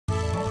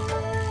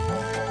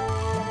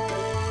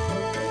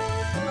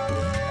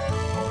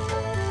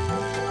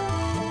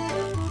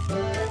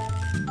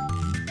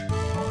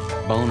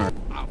boner.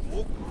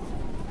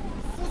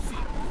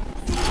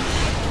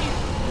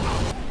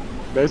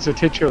 There's a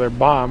titular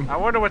bomb. I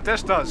wonder what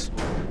this does.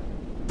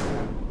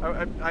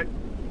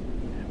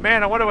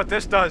 Man, I wonder what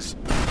this does.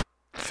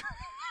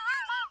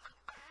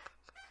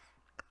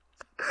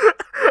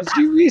 Did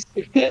you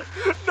reset it?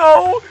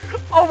 No!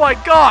 Oh my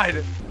god!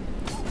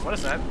 What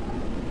is that?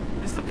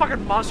 Is this the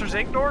fucking Monsters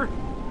Inc. door?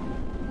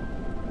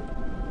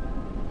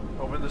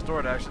 Open this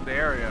door to exit the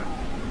area.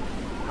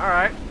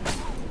 Alright.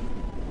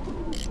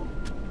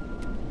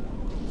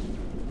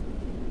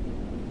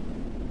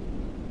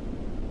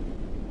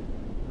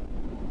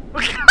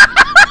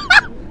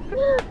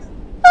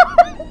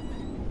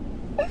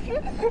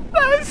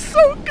 That is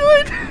so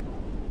good! A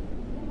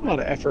lot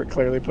of effort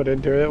clearly put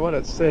into it. What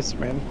is this,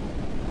 man?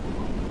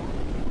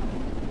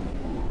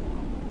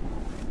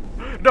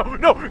 No,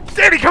 no!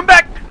 Danny, come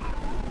back!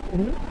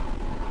 No!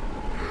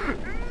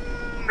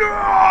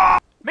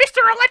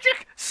 Mr.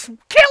 Electric,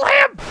 kill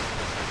him!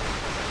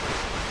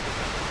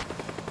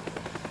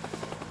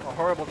 A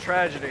horrible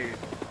tragedy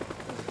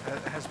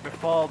has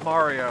befallen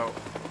Mario.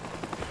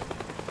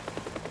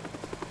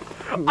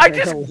 I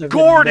just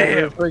gored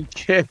him!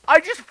 I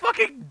just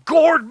fucking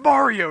gored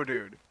Mario,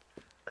 dude!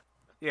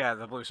 Yeah,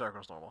 the blue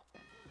circle's normal.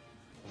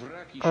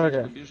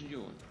 Okay.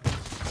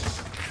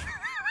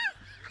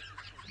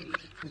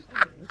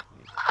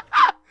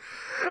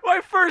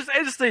 My first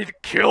instinct,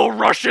 kill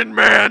Russian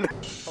man!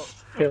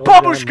 Kill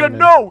Babushka,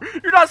 no!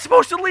 You're not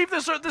supposed to leave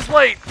this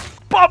late!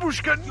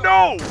 Babushka,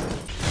 no!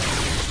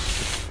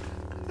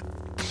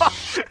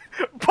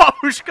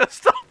 Babushka,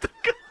 stop the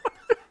gun!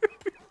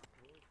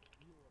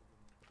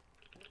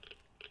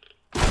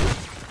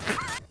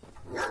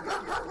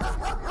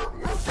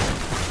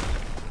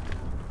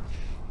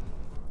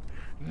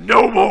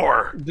 No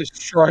more!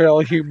 Destroy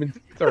all humans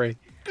 3.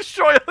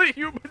 Destroy all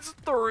humans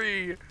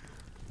 3!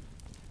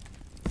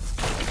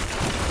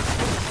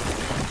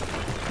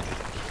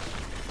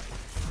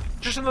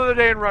 Just another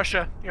day in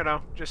Russia, you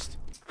know, just...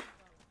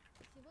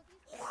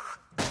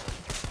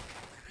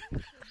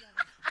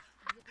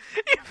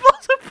 He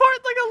falls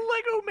apart like a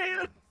Lego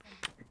man!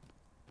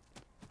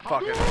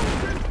 Fuck it.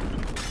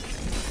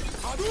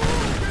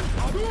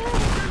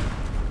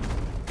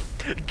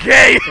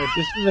 Gay!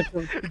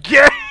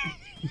 Gay!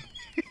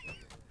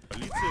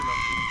 Полиция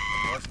нахуй.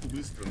 Маску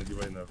быстро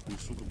надевай нахуй,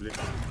 сука, блядь.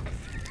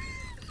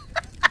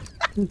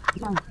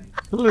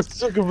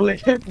 Сука,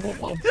 блядь.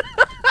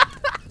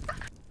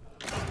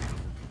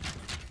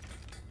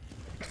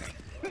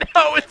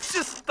 No, it's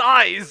just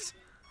thighs!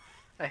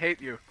 I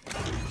hate you.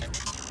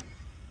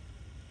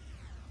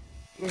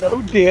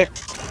 No dick.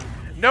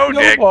 No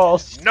dick,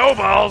 balls. no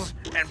balls,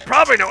 and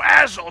probably no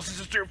asshole since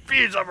this dude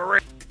feeds off a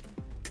ring.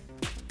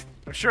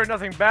 I'm sure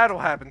nothing bad will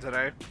happen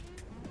today.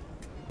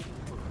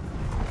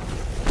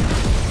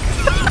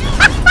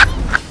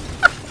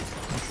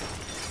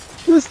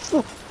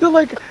 They're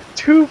like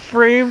 2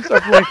 frames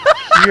of like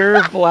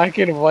pure black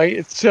and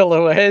white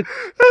silhouette.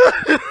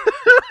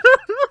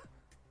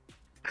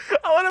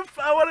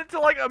 I wanted to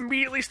like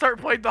immediately start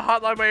playing the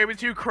Hotline Miami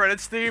 2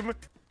 credits theme.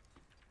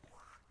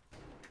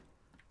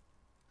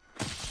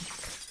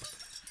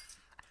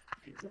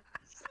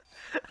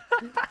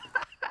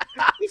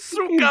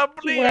 Suka,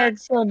 Black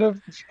son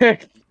of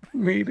Jack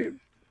made it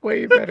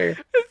way better.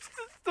 It's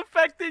the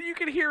fact that you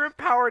can hear him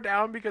power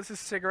down because his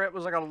cigarette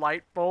was like a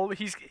light bulb.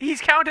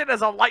 He's counted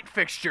as a light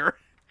fixture.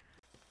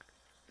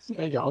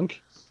 A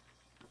yonk.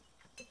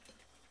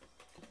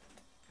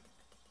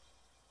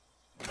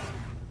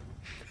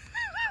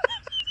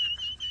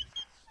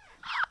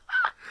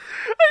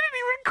 I didn't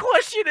even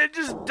question it,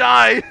 just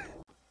die.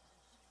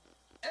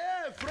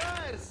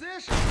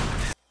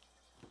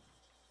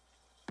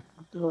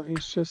 No,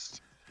 he's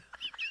just...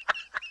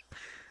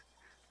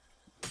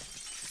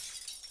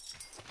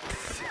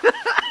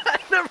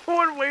 Number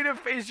one way to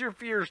face your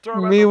fears.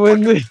 Throw Me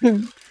when the...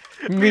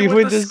 Me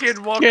with the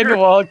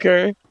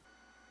skinwalker.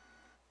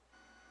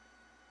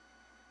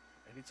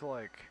 I need to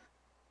like...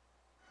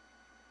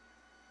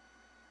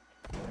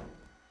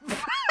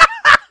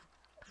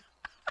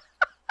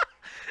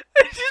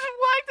 I just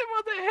whacked him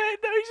on the head,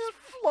 now he's just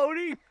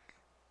floating.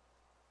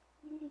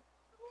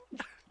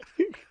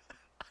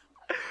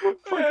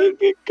 Fucking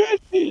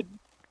concussion.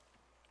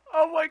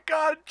 Oh my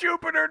god,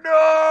 Jupiter,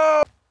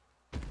 no!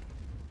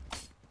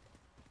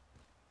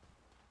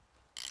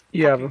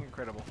 Yeah. Fucking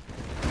incredible.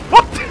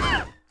 What?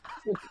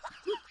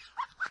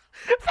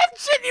 That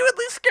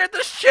genuinely scared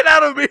the shit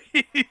out of me!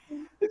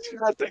 It's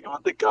nothing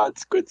on the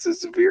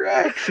consequences of your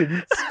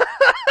actions.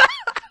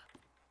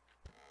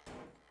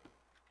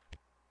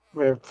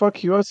 Man,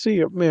 fuck you, I see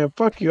you. Man,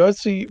 fuck you, I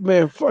see you.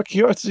 Man, fuck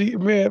you, I see you.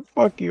 Man,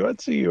 fuck you, I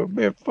see you.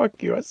 Man,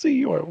 fuck you, I see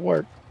you at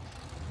work.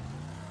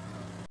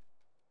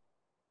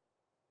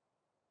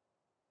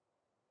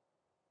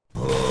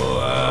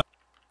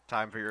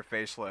 Time for your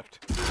facelift.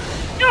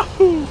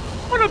 Yahoo!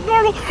 What up,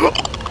 normal?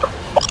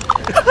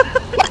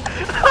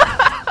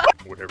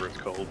 Whatever it's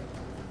called.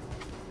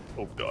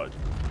 Oh god.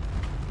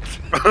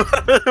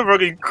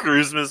 Fucking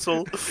cruise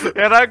missile.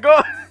 And I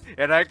got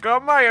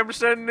my, I'm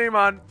sending him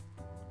on.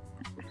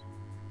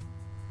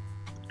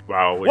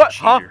 Wow, What?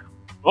 Huh? cheater.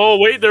 Oh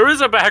wait, there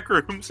is a back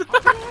rooms.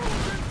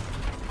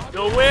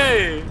 No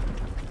way.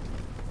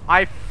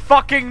 I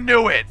fucking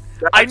knew it.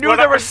 I That's knew what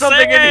there I'm was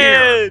something in here.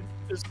 saying.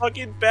 There's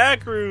fucking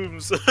back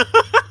rooms.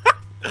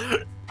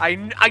 I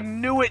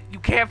knew it. You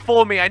can't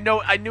fool me. I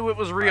knew it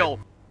was real.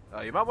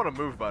 You might want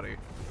to move, buddy.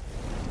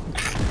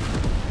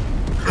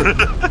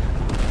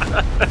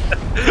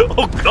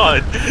 Oh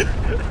god.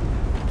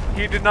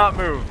 He did not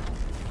move.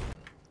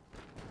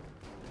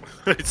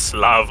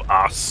 Slav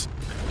ass.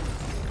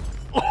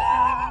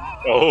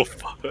 Oh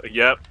fuck.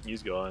 Yep,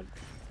 he's gone.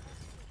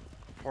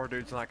 Poor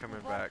dude's not coming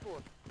back. Who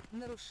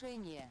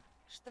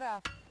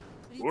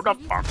the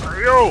fuck are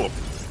you?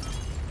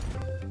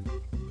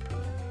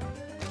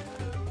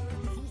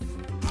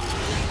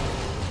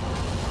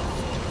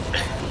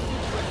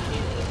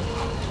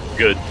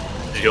 Good.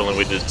 The only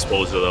way to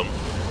dispose of them.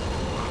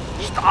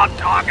 Stop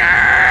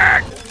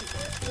talking!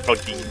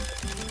 Fucking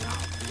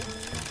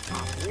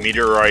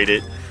meteorite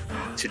it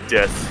to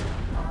death.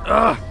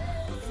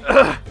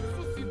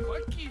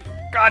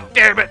 God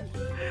damn it!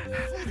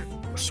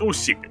 So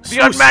sick. The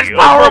unmatched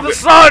power of the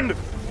sun!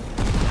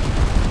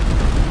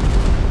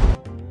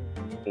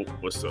 Oh,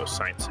 what's the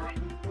sign say?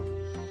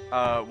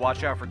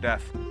 Watch out for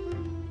death.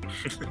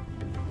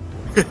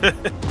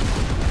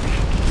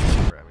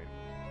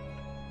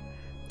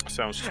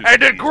 Sounds too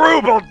And it sweet.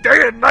 grew both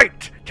day and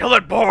night till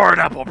it bore an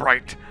apple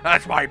bright.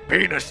 That's my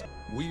penis.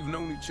 We've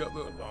known each other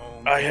a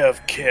long I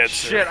have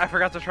cancer. Shit, I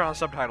forgot to turn on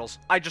subtitles.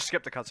 I just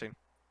skipped the cutscene.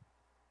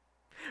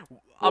 Whoa.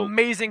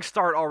 Amazing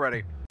start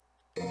already.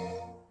 I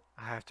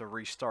have to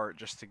restart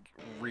just to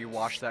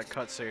rewatch that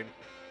cutscene.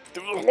 The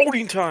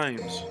loading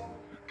times.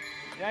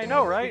 Yeah, I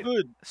know, right?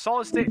 Good.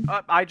 Solid state.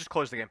 I just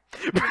closed the game.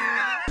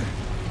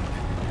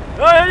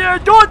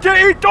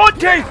 Dante!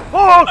 Dante!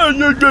 Oh!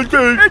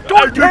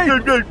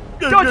 Dante!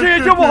 Dante,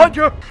 double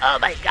hunter! Oh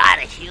my god,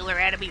 a healer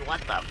enemy?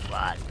 What the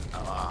fuck?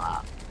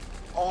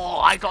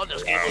 Oh, I thought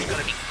this game was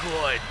gonna be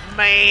good,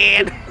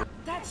 man!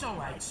 That's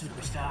alright,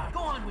 superstar. Go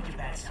on with your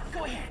bad stuff.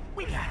 Go ahead.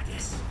 We got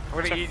this.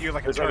 I'm gonna eat you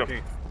like a It's like a-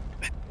 turkey.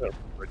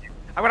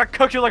 I'm gonna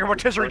cook you like a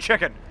rotisserie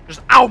chicken.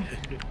 Just ow!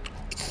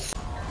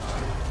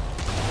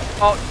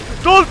 Oh,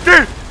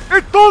 Dante!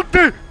 It's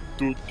Dante!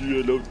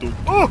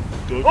 Oh!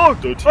 Oh!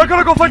 I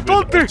gotta go fight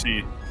Dante!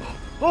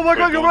 Oh my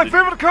god, you're my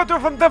favorite character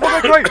from Devil May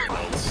Cry!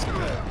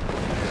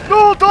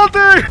 No,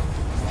 Dante!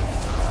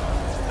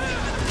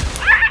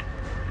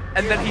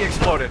 And then he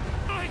exploded.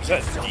 Is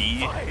that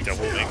D?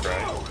 Double May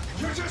Cry?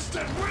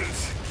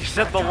 He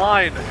set the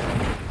line.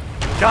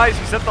 Guys,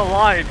 he set the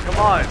line. Come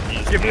on.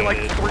 Give me like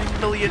dead. 3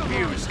 million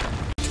views.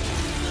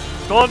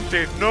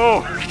 Dante,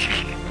 no!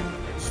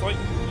 It's like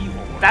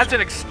evil. That's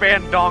an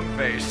expand dong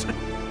face.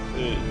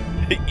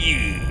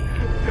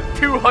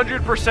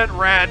 200%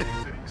 rad.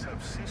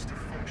 have ceased to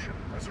function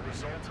as a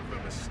result of the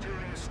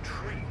mysterious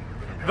tree.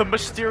 The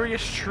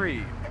mysterious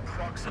tree.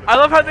 I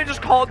love how they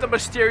just call it the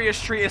mysterious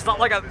tree. It's not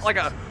like a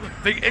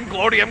the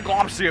Inglodium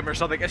Glopsium or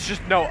something. It's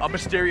just no, a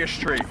mysterious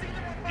tree.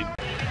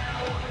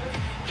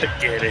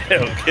 Get it,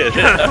 get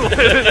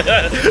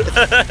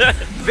it.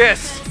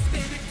 This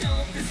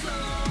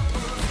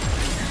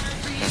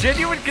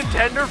genuine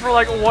contender for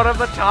like one of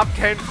the top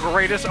 10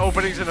 greatest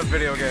openings in a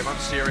video game. I'm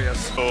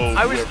serious. Oh,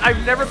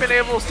 I've never been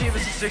able to see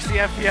this at 60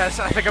 FPS.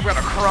 I think I'm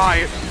gonna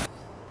cry.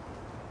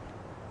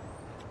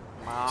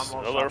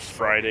 Another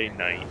Friday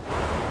night.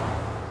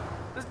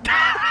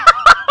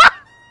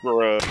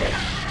 Bruh.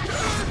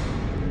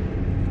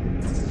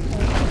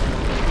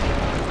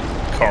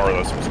 Car,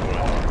 that's what's going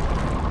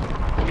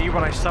on. Me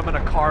when I summon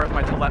a car with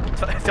my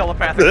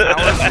telepathic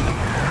powers.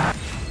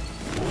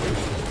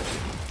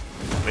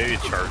 Maybe a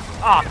charge.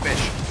 Ah,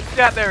 fish.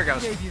 Yeah, there it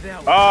goes.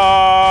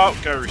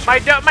 My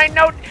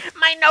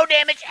no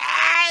damage.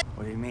 Ah!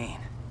 What do you mean?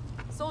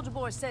 Soldier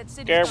Boy said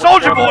city.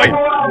 Soldier Boy!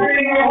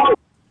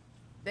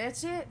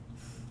 That's it.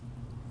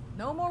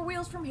 No more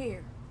wheels from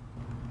here.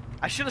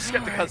 I should have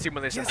skipped the cutscene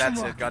when they said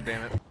that's it,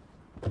 goddammit.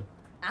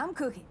 I'm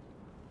cooking.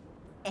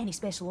 Any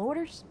special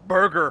orders?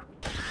 Burger.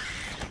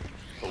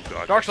 Oh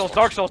god. Dark Souls,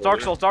 Dark Souls,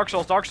 Dark Souls, Dark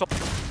Souls, Dark Souls.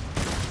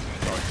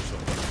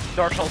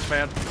 Dark Souls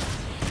fan.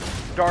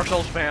 Dark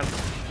Souls fan.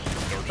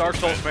 Dark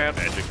Souls fan.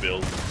 Magic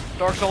build.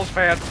 Dark Souls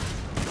fan.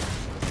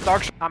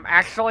 Dark Souls.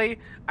 Actually,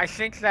 I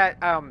think that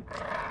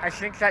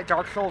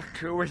Dark Souls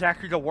 2 is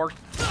actually the worst.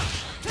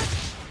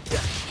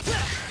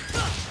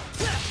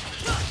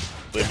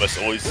 They must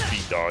always be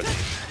dodging.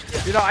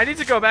 You know, I need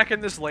to go back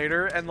in this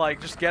later and like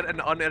just get an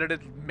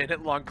unedited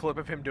minute-long clip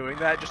of him doing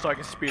that just so I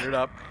can speed it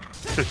up.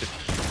 He's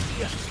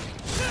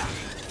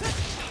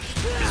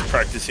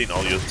practicing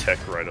all your tech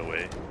right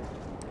away.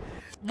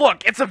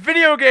 Look, it's a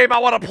video game. I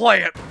want to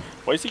play it.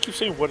 Why does he keep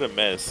saying what a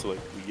mess? Like,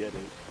 we get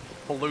it.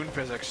 Balloon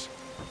physics.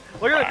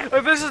 Look at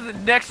it. This is the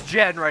next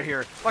gen right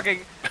here. Fucking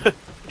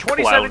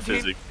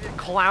 2017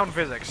 clown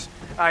physics.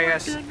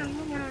 Yes.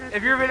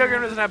 If your video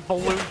game doesn't have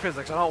balloon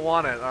physics, I don't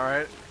want it. All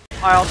right.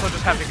 I also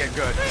just have to get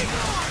good.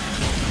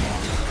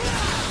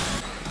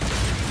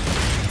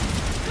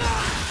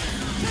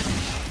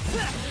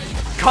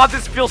 God,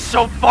 this feels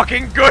so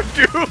fucking good,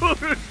 dude.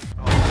 Look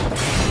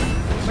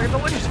at the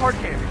witch is hard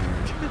candy.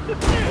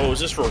 Oh, is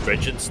this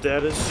revengeance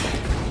status?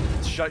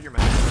 Shut your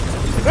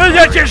mouth.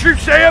 That's just you,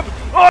 Sam!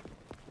 Oh!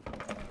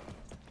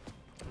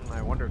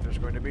 I wonder if there's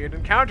going to be an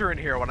encounter in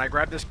here when I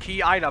grab this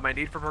key item I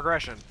need for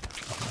progression.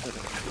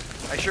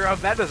 I sure hope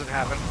that doesn't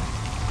happen.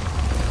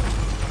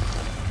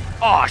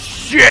 Oh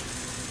shit!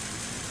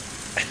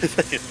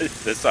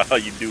 That's not how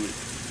you do it.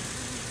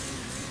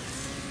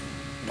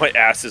 My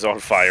ass is on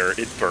fire.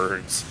 It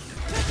burns.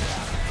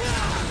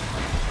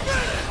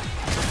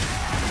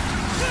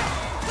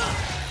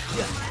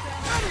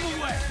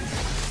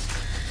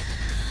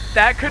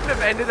 That couldn't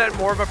have ended at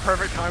more of a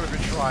perfect time if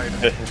it tried.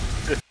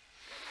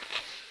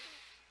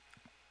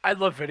 I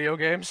love video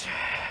games.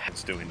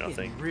 It's doing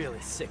nothing. I'm really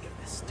sick of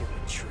this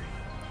stupid tree.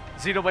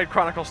 Xenoblade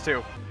Chronicles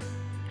 2.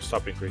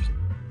 Stop increasing.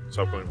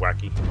 Stop going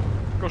wacky.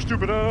 Go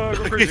stupid, go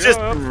You crazy. just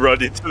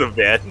run into the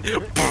van.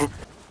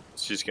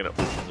 She's gonna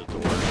open the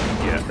door.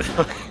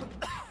 Yeah.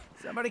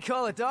 Somebody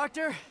call a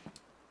doctor?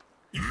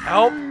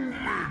 Help!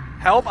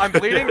 Help! I'm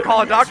bleeding!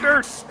 Call a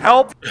doctor!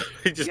 Help!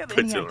 He just Do you have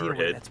puts any it on idea her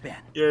where head. that's been?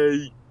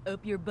 Yay.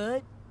 Up your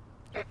butt?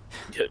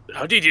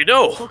 How did you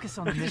know? Focus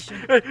on the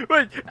mission.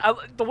 Wait,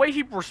 the way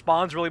he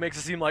responds really makes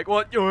it seem like,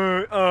 what?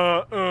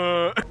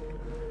 Oh.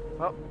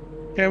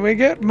 Can we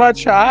get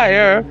much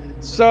higher?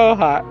 So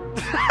hot.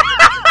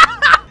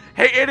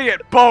 Hey,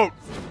 idiot! Boat!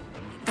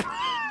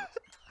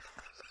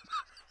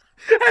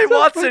 Hey,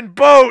 Watson!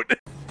 Boat!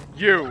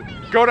 You,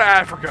 go to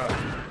Africa.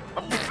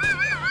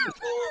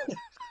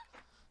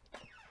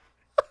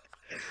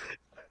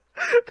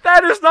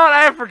 That is not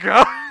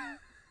Africa!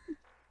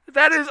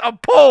 That is a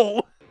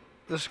pole!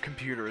 This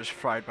computer has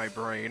fried my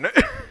brain.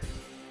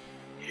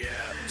 Yeah.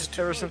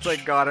 Ever since I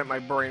got it, my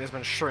brain has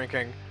been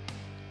shrinking.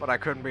 But I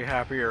couldn't be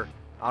happier.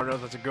 I don't know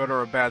if that's a good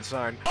or a bad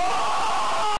sign.